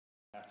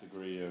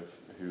category of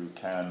who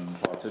can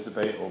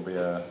participate or be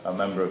a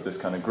member of this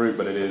kind of group,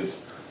 but it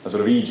is a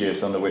sort of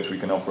aegis under which we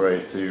can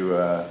operate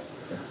to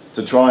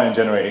try and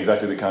generate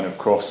exactly the kind of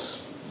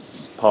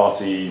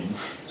cross-party,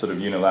 sort of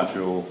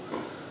unilateral,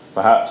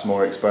 perhaps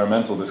more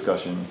experimental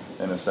discussion,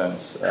 in a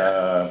sense.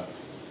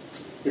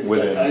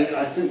 Within.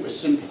 I think we're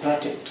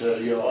sympathetic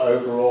to your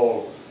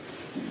overall,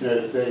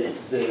 but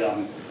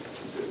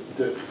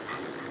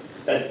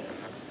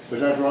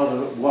I'd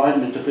rather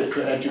widen it a bit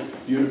to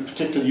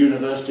particularly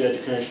university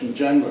education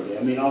generally.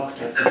 I mean,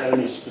 architecture is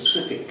only a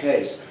specific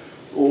case.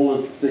 All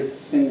of the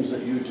things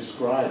that you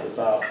describe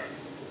about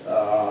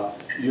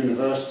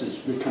universities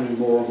becoming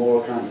more and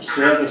more a kind of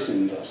service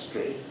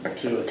industry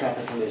to a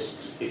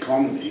capitalist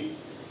economy,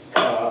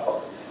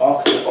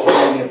 architecture is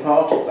only a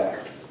part of that.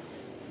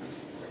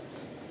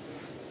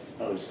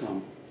 Oh, it's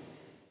gone.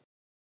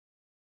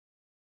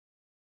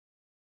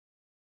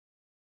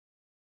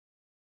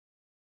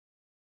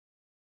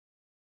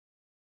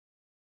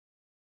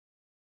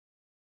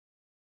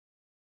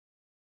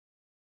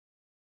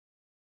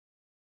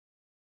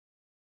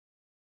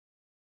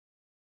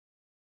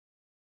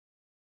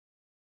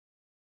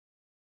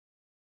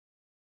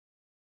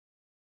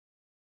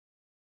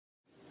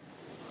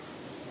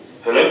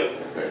 Hello?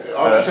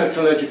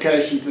 Architectural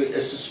education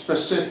is a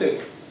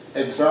specific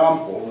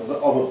example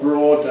of a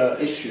broader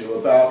issue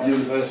about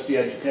university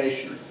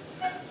education.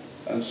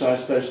 And so I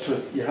suppose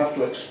you have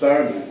to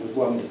experiment with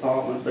one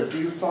department, but do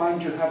you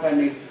find you have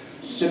any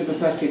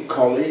sympathetic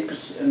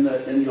colleagues in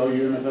your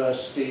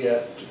university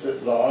at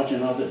large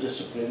in other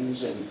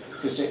disciplines, in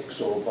physics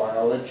or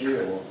biology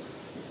or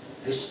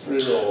history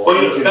or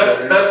engineering?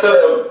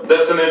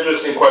 That's an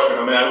interesting question.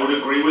 I mean, I would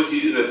agree with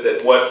you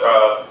that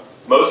what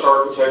most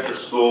architecture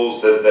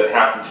schools that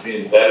happen to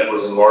be embedded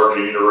within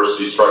larger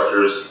university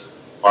structures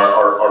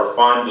are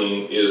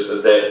finding is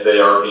that they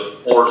are being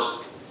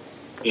forced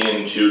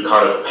into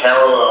kind of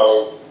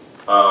parallel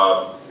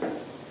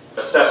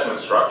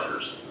assessment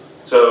structures.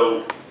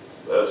 So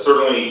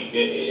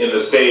certainly in the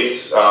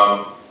States,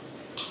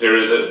 there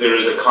is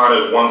a kind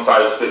of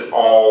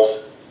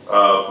one-size-fits-all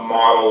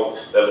model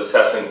of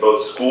assessing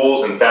both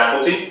schools and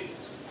faculty,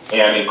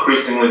 and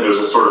increasingly there's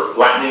a sort of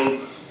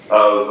flattening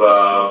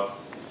of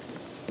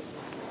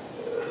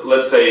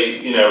let's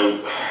say,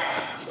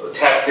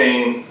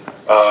 testing,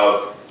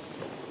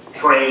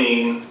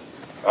 training,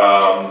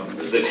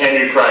 the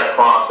tenure track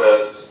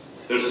process.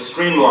 There's a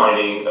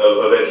streamlining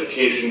of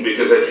education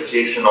because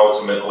education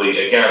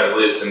ultimately, again, at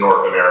least in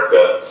North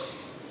America,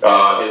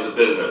 is a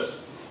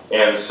business.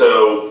 And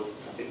so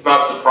it's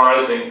not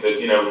surprising that,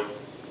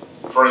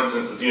 for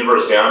instance, at the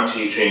university I'm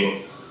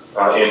teaching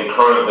in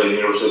currently, the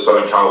University of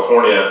Southern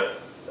California,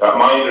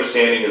 my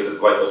understanding is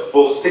that like a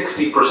full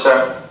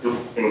 60%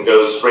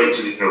 goes straight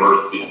to the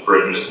university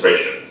for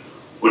administration,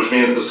 which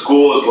means the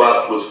school is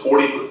left with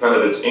 40%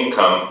 of its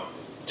income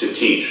to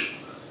teach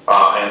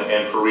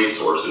and for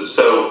resources.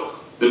 So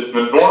the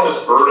enormous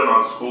burden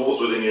on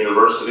schools within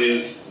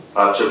universities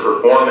to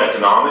perform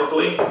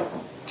economically,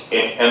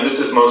 and this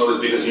is mostly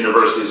because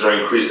universities are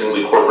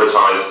increasingly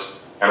corporatized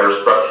and are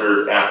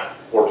structured at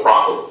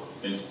for-profit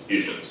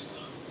institutions.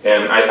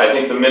 And I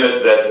think the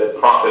minute that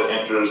profit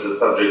enters the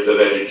subject of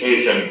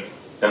education,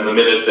 and the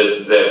minute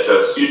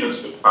that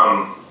students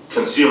become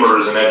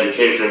consumers and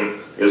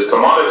education is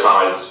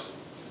commoditized,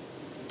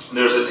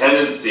 there's a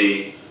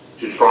tendency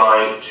to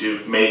try to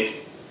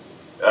make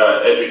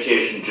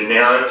education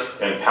generic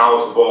and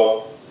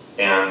palatable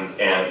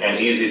and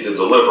easy to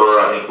deliver.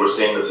 I think we're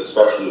seeing this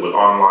especially with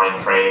online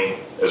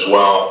training as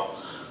well.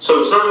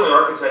 So certainly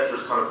architecture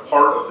is kind of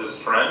part of this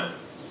trend.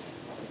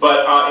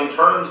 But in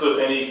terms of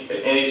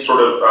any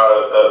sort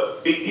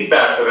of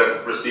feedback that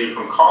I've received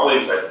from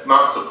colleagues,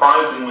 not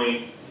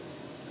surprisingly,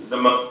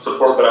 the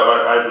support that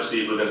I've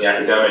received within the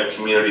academic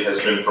community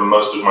has been from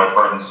most of my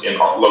friends in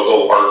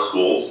local art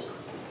schools.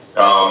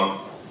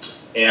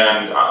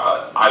 And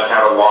I've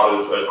had a lot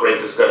of great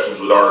discussions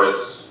with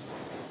artists,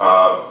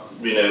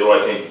 who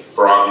I think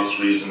for obvious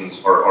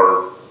reasons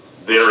are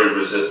very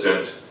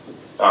resistant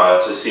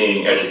to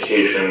seeing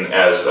education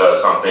as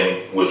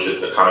something which is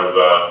the kind of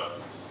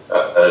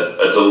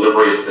a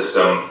delivery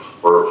system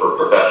for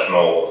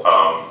professional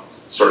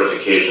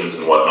certifications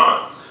and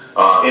whatnot.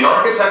 In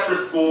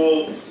architecture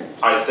school,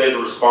 I'd say the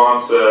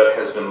response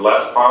has been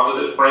less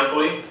positive,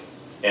 frankly,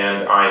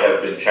 and I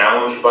have been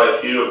challenged by a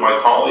few of my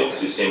colleagues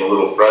who seem a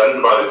little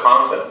threatened by the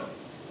concept.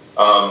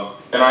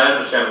 And I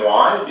understand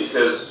why,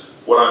 because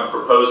what I'm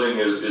proposing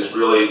is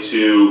really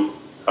to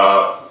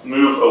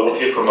move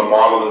away from a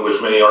model in which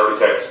many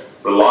architects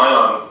rely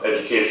on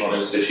educational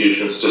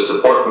institutions to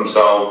support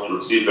themselves, to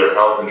receive their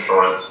health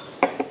insurance,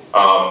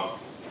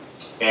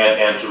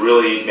 and to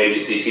really maybe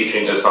see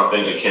teaching as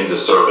something akin to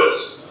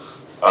service.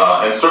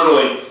 And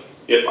certainly,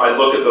 if I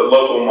look at the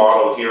local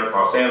model here in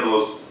Los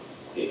Angeles,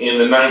 in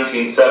the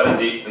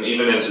 1970s and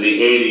even into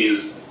the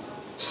 80s,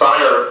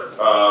 SIRE,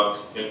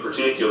 in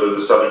particular,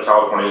 the Southern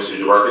California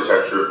Institute of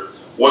Architecture,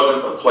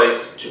 wasn't a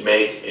place to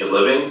make a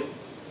living.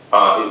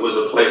 It was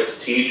a place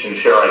to teach and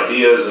share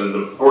ideas, and the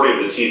majority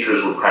of the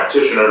teachers were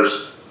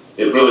practitioners.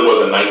 It really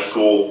was a night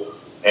school.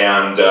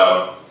 and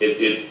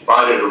it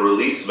provided a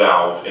release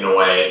valve in a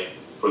way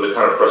for the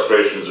kind of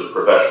frustrations of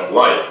professional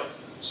life.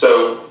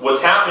 So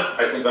what's happened,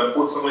 I think,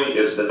 unfortunately,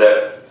 is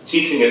that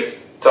teaching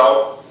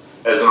itself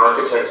as an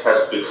architect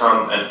has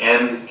become an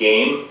end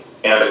game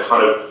and a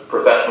kind of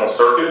professional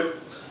circuit.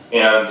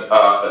 And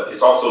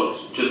it's also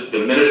to the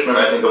diminishment,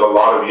 I think, of a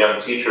lot of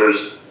young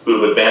teachers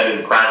who have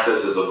abandoned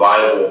practice as a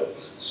viable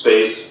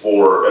space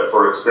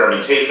for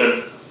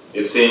experimentation.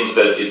 It seems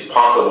that it's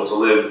possible to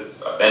live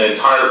an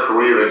entire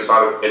career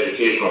inside of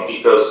educational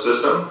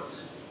ecosystem.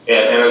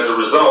 And as a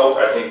result,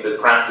 I think that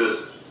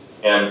practice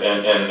and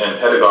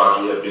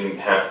pedagogy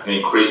have been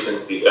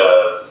increasingly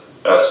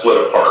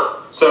split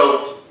apart.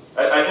 So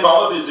I think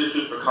all of these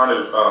issues are kind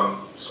of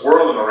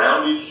swirling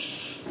around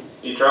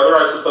each other,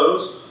 I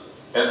suppose.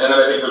 And then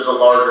I think there's a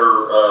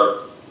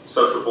larger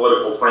social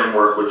political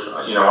framework, which,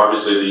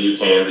 obviously the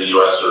UK and the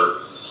US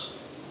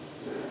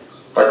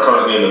are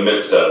currently in the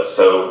midst of.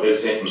 So it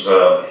seems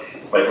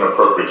like an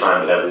appropriate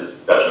time to have these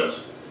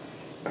discussions.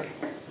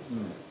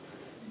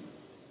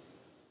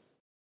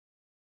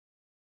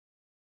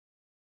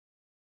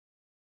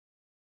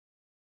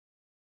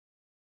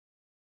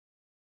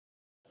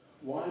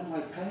 Why am I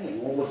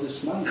paying all of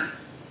this money?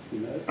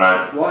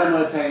 Right. Why am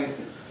I paying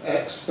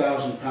X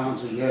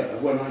 £1,000 a year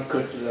when I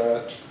could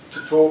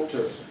to talk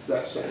to,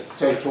 let's say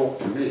talk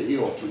to me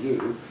or to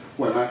you,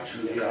 when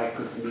actually I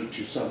could meet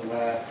you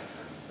somewhere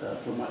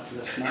for much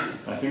less money.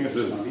 I think this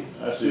is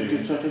actually. Do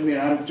you know what I mean?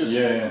 I'm just.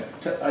 Yeah.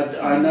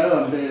 I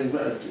know I'm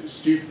being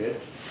stupid,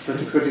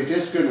 but it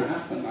is going to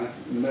happen.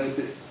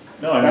 Maybe.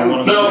 No, I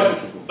mean, no,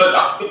 but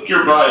I think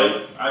you're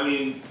right. I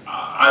mean,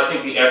 I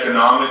think the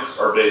economics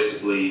are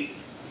basically,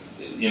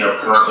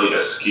 currently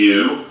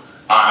askew.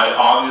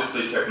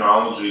 Obviously,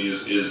 technology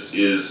is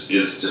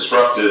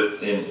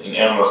disruptive in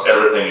almost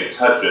everything it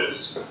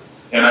touches.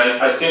 And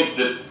I think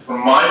that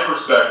from my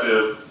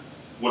perspective,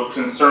 what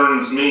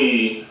concerns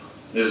me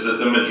is that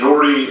the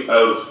majority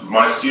of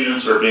my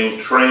students are being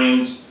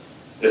trained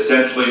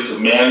essentially to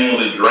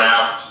manually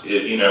draft,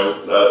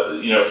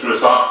 through a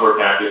software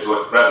package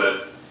like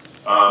Revit,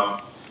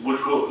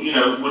 which will,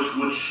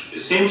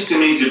 which seems to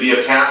me to be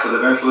a task that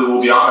eventually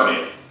will be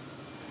automated.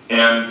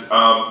 And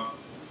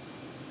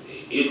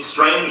it's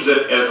strange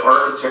that as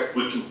architects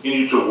we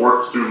continue to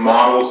work through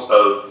models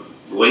of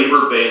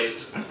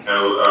labor-based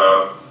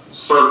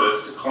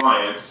service to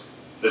clients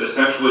that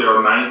essentially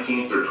are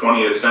 19th or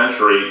 20th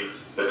century,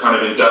 the kind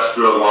of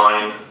industrial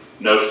line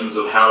notions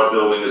of how a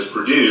building is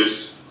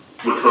produced,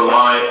 which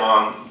rely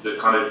on the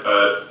kind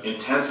of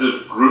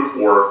intensive group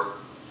work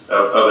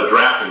of a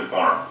drafting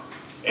farm.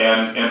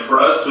 And for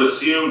us to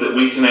assume that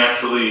we can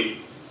actually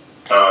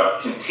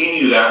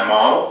continue that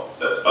model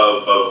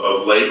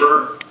of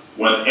labor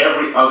when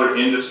every other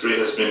industry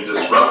has been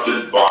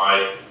disrupted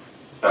by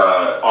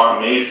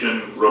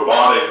automation,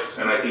 robotics,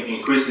 and I think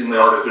increasingly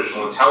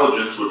artificial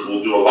intelligence, which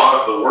will do a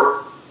lot of the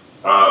work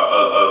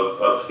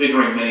of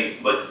figuring many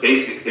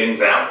basic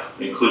things out,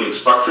 including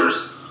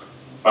structures,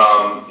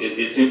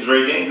 it seems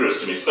very dangerous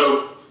to me.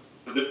 So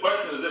the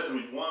question is this: I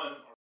mean, one.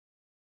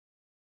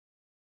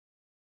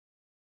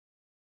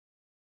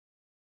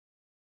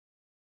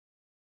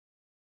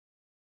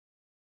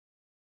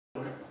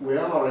 We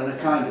are in a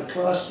kind of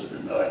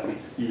classroom. Let me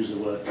use the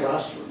word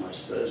classroom, I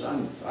suppose.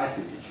 I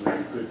think it's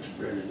really good,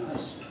 really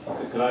nice.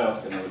 Okay, could I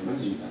ask another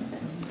question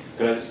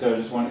then? So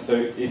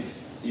if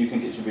you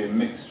think it should be a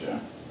mixture,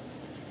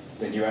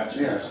 then you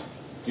actually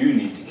do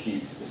need to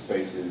keep the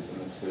spaces and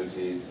the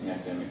facilities and the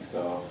academic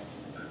staff.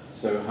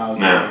 So how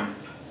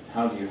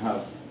do you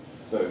have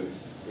both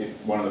if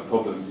one of the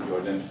problems that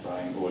you're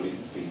identifying, or at least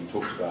it's being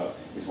talked about,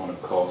 is one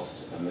of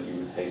cost and that you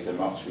would pay so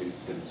much for these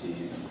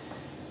facilities? And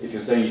if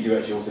you're saying you do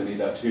actually also need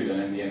that too, then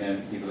in the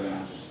end people are going to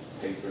have to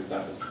pay for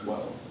that as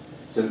well.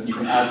 So you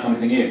can add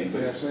something in,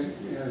 but...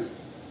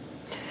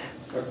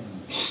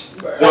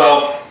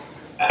 Well,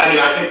 I mean,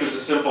 I think there's a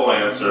simple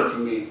answer.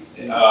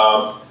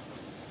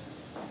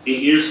 It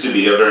used to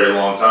be a very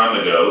long time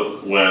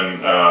ago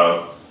when,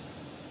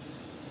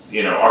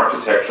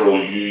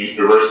 architectural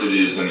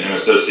universities and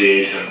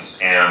associations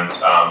and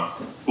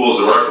schools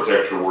of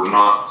architecture were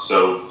not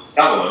so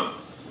prevalent,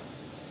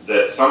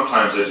 that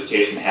sometimes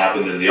education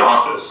happened in the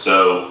office.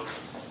 So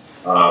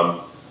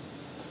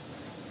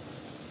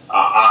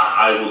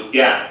I would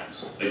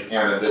guess,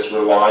 again, and this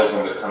relies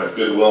on the kind of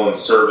goodwill and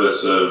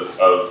service of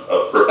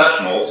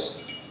professionals,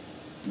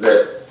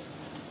 that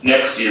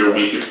next year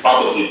we could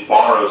probably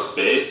borrow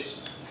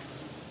space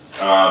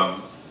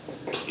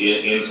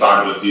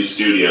inside of a few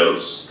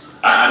studios.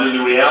 I mean,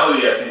 the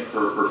reality, I think,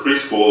 for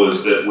preschool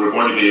is that we're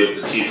going to be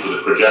able to teach with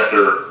a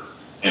projector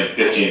and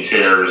 15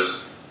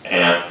 chairs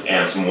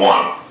and some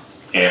wine.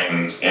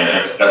 And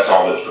that's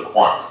all that's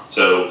required.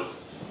 So,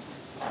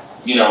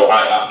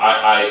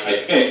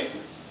 I think,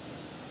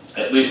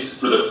 at least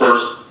for the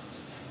first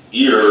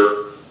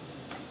year,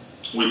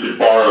 we could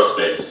borrow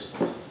space,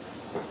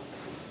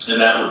 and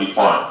that would be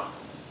fine.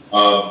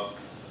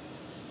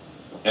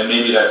 And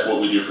maybe that's what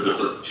we do for the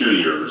first 2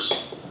 years,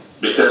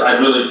 because I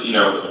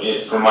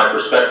really, from my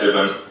perspective,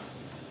 and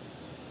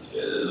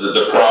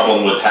the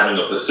problem with having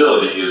a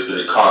facility is that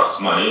it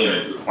costs money and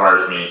it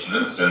requires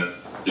maintenance and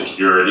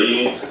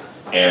security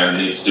and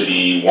needs to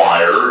be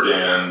wired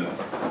and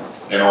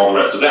all the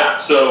rest of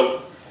that.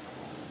 So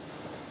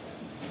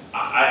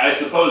I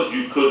suppose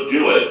you could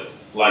do it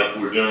like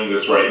we're doing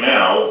this right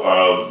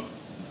now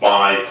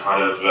by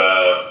kind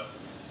of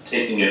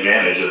taking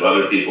advantage of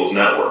other people's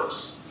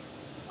networks.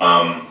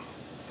 But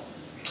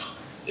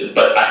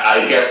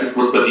I guess it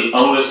would put the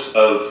onus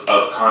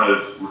of kind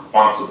of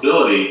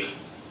responsibility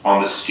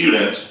on the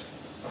student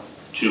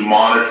to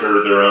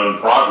monitor their own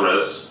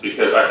progress,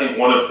 because I think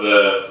one of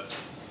the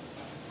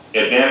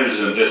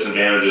advantages and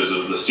disadvantages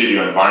of the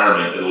studio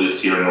environment, at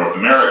least here in North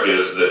America,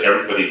 is that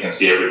everybody can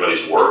see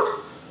everybody's work.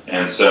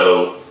 And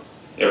so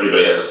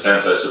everybody has a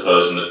sense, I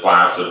suppose, in the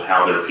class of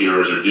how their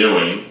peers are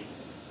doing.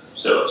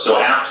 So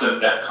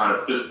absent that kind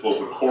of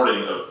physical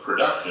recording of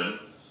production,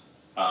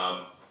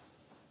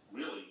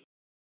 really...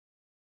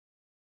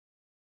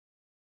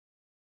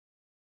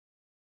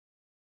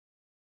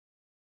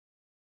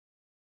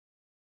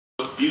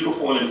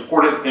 beautiful and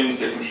important things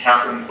that can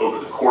happen over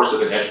the course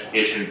of an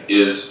education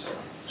is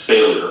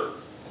failure.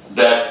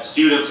 That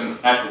students and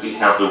faculty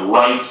have the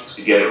right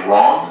to get it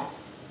wrong,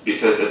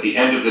 because at the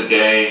end of the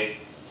day,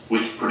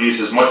 we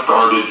produce as much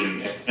garbage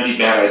and any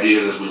bad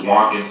ideas as we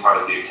want inside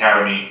of the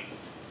academy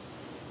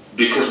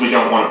because we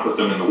don't want to put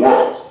them in the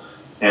world.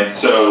 And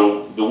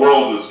so the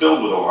world is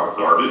filled with a lot of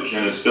garbage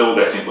and is filled,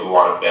 I think, with a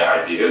lot of bad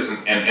ideas.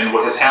 And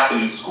what has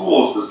happened in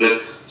schools is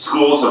that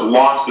schools have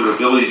lost their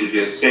ability to be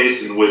a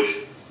space in which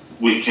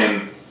we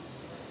can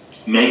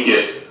make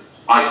it,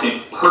 I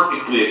think,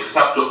 perfectly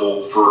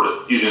acceptable for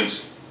a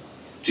student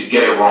to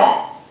get it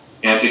wrong,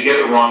 and to get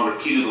it wrong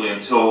repeatedly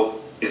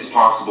until it's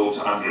possible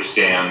to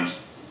understand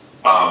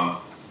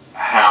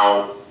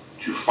how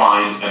to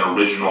find an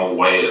original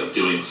way of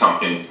doing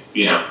something,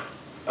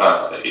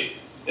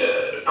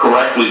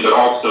 correctly, but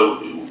also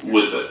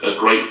with a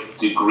great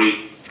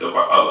degree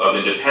of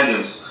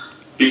independence.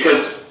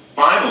 Because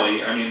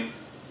finally, I mean,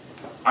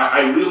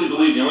 I really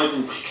believe the only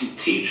thing we can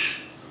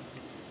teach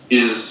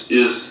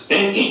is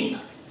thinking.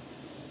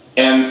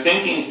 And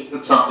thinking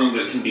isn't something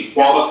that can be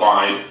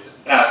qualified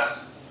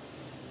best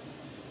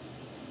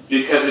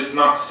because it's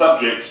not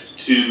subject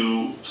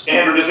to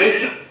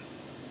standardization.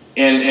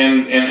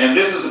 And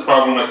this is the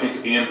problem, I think,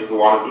 at the end with a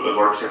lot of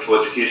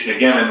architectural education,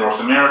 again, in North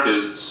America,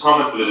 is so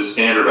much of it is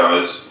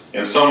standardized,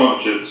 and so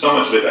much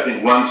of it, I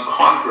think, runs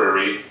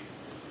contrary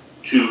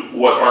to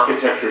what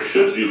architecture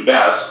should do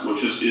best,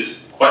 which is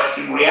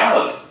question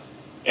reality.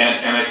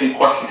 And I think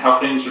question how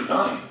things are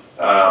done.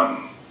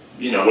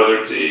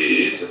 Whether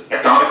it's an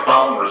economic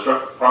problem or a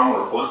structural problem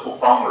or a political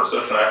problem or a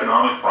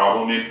socioeconomic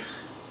problem. I mean,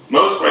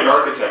 most great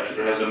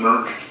architecture has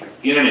emerged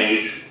in an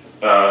age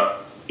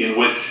in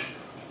which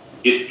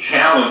it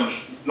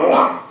challenged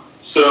norm.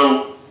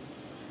 So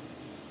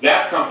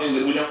that's something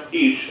that we don't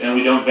teach and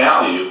we don't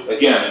value.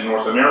 Again, in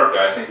North America,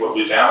 I think what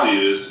we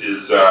value is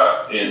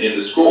in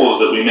the schools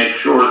that we make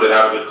sure that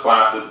out of a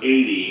class of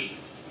 80,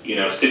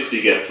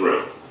 60 get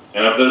through.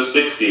 And of those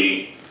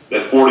 60,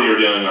 that 40 are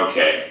doing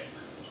okay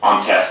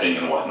on testing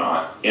and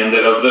whatnot. And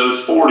that of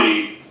those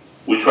 40,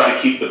 we try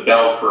to keep the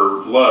bell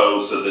curve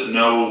low so that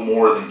no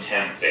more than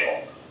 10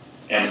 fail.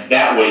 And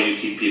that way you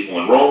keep people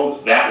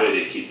enrolled, that way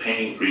they keep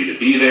paying for you to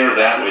be there,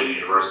 that way the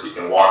university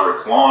can water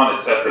its lawn,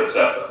 etc.,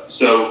 etc.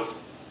 So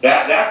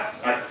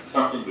that's, I think,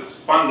 something that's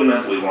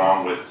fundamentally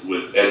wrong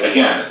with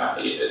again,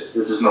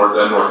 this is a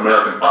North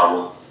American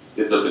problem.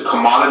 The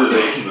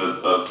commoditization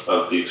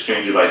of the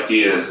exchange of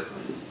ideas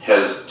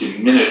has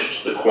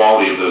diminished the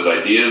quality of those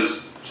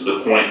ideas to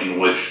the point in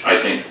which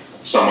I think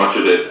so much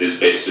of it is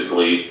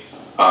basically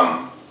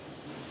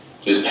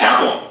is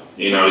pablum.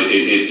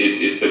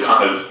 It's the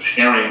kind of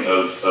sharing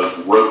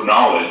of rote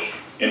knowledge,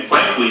 and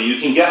frankly, you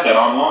can get that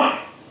online.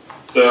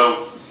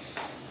 So,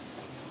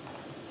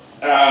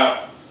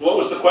 what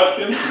was the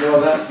question?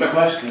 Well, that's the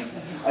question.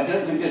 I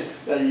don't think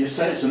you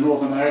say it's a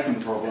North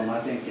American problem. I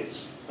think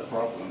it's a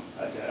problem.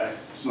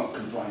 It's not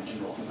confined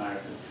to North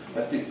America.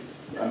 I think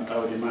I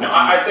would imagine. No,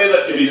 I say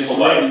that to be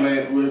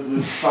polite.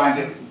 We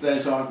find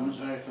those arguments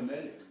very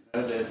familiar.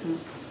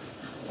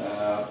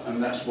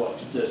 And that's what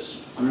this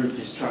group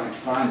is trying to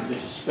find, a bit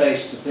of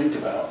space to think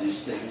about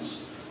these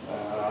things.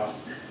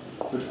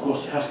 But of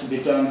course it has to be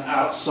done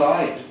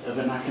outside of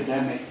an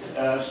academic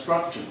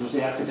structure, because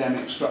the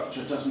academic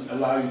structure doesn't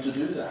allow you to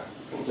do that.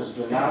 It doesn't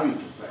allow you to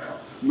fail,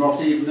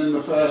 not even in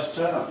the first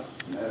term.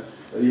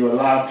 You're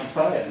allowed to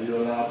fail,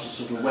 you're allowed to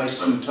sort of waste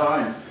some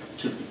time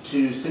to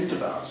think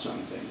about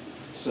something.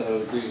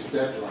 So these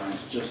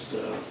deadlines just,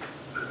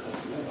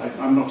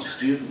 I'm not a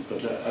student,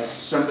 but as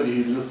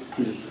somebody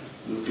who's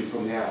looking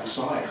from the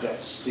outside,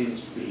 that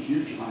seems to be a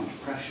huge amount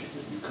of pressure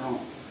that you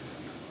can't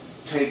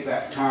take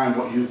that time,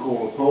 what you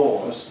call a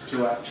pause,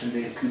 to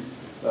actually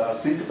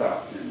think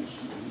about things.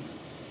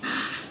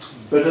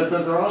 But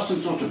there are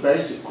some sort of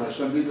basic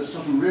questions. I mean, there's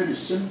some really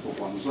simple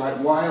ones, like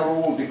why are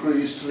all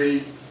degrees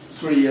three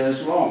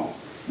years long?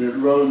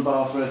 Roland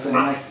Barthes wrote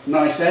a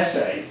nice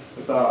essay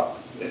about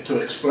to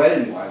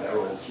explain why they're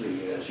all 3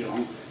 years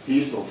long.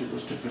 he thought it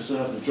was to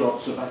preserve the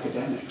jobs of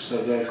academics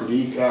so they could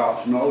eke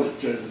out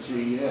knowledge over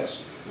 3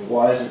 years.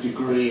 Why is a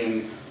degree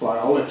in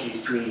biology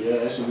 3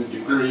 years and a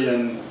degree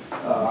in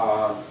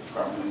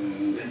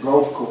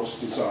golf course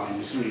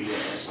design 3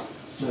 years?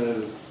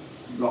 So,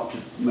 not to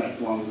make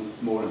one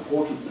more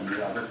important than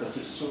the other, but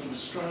it's sort of a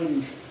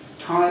strange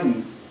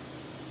time,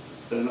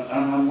 and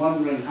I'm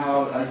wondering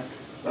how,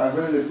 I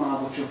really admire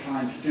what you're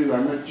trying to do.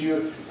 I mean, do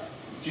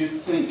you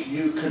think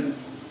you can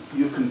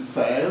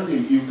fail?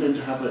 You're going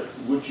to have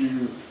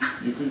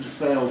you're going to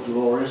fail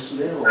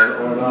gloriously, or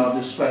allow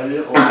this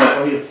failure, or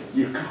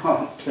you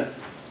can't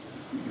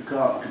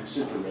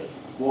consider it?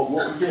 What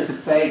would be a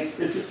failure?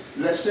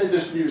 Let's say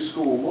this new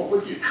school, what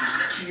would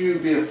to you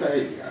be a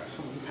failure?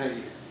 Someone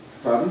paid.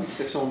 Pardon?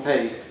 If someone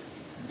paid.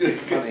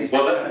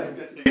 Well,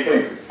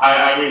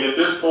 I mean, at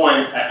this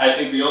point, I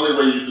think the only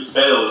way you could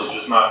fail is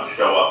just not to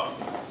show up.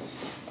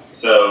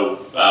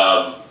 So,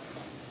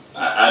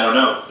 I don't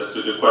know. That's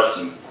a good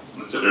question.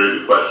 That's a very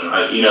good question. But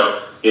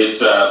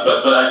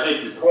I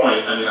take your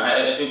point. I mean,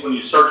 I think when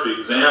you start to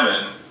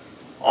examine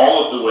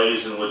all of the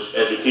ways in which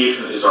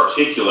education is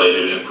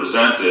articulated and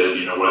presented,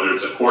 whether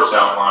it's a course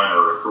outline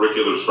or a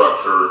curricular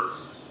structure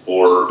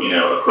or,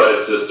 a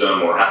credit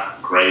system or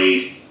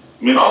grade,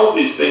 I mean, all of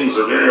these things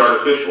are very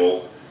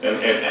artificial and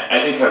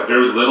I think have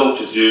very little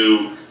to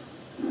do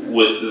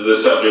with the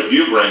subject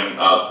you bring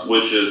up,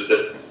 which is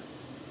that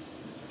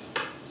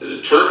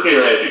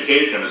tertiary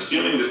education,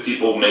 assuming that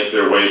people make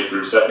their way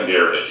through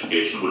secondary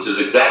education, which is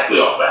exactly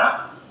all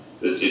that,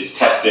 it's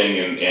testing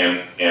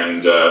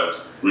and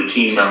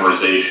routine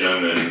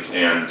memorization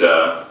and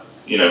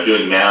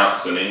doing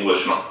maths and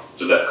English and all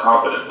of that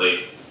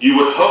competently, you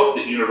would hope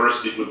that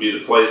university would be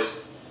the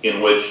place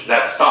in which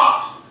that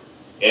stopped,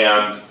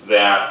 and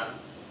that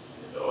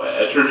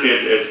a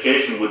tertiary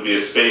education would be a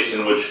space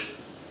in which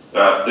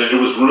there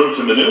was room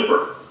to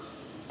maneuver.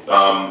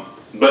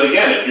 But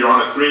again, if you're on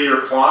a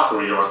 3-year clock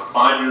or you're on a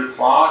 5-year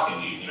clock,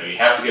 and you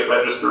have to get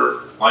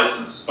registered,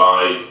 licensed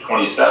by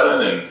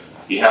 27, and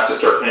you have to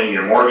start paying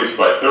your mortgage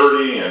by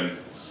 30, and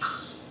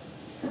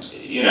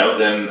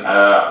then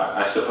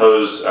I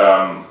suppose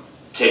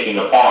taking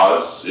a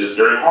pause is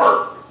very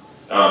hard.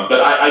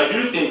 But I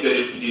do think that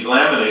if we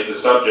delaminate the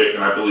subject,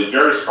 and I believe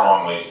very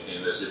strongly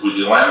in this, if we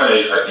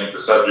delaminate, I think, the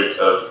subject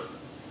of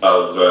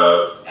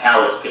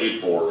how it's paid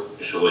for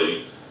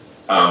initially,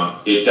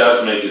 it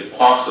does make it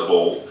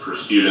possible for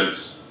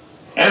students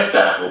and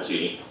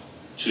faculty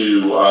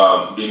to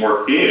be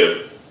more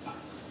creative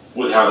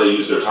with how they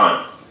use their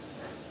time.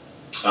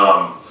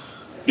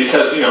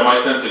 Because, my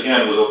sense,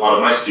 again, with a lot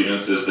of my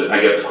students is that I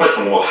get the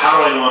question, well, how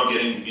do I know I'm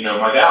getting,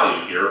 my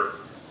value here?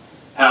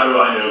 How do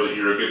I know that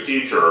you're a good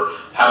teacher?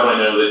 How do I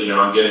know that,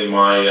 I'm getting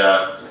my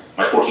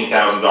my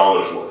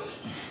 $14,000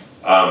 worth?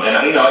 And,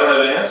 I don't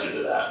have an answer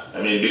to that.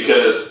 I mean,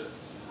 because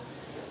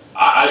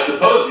I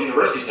suppose the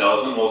university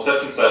tells them, well,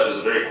 such and such is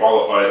a very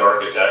qualified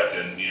architect,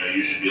 and,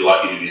 you should be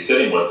lucky to be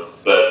sitting with.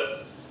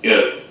 But,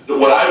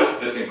 what I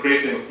witness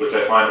increasing, which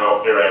I find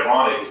very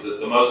ironic, is that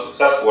the most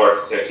successful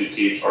architects who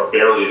teach are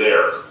barely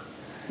there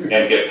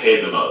and get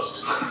paid the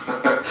most.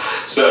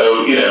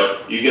 So, you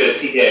get a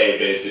TA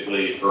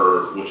basically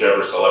for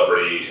whichever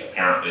celebrity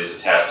apparently is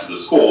attached to the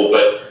school.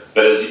 But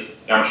as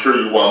I'm sure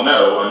you well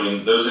know, I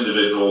mean, those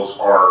individuals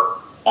are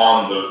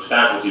on the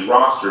faculty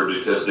roster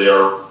because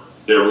they're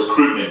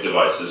recruitment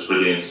devices for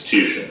the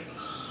institution.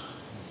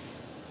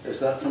 Is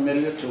that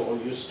familiar to all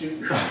your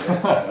students?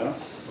 Yeah?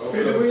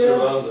 Welcome to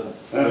London.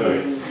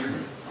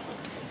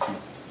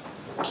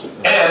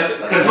 And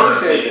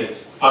conversely,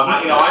 I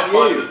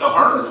find that the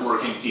hardest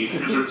working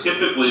teachers are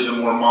typically the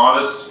more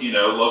modest,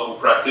 local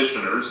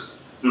practitioners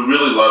who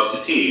really love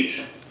to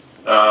teach.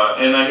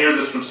 And I hear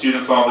this from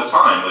students all the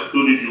time. Like,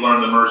 who did you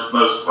learn the most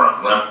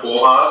from? Rem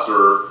Koolhaas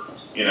or,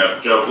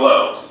 Joe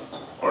Blow?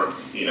 Or,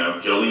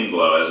 Jolene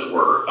Blow, as it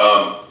were.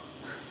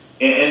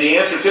 And the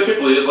answer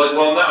typically is like,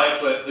 well, no,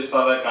 actually, I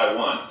saw that guy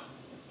once.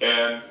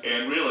 And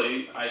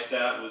really, I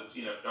sat with,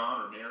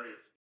 Don or Mary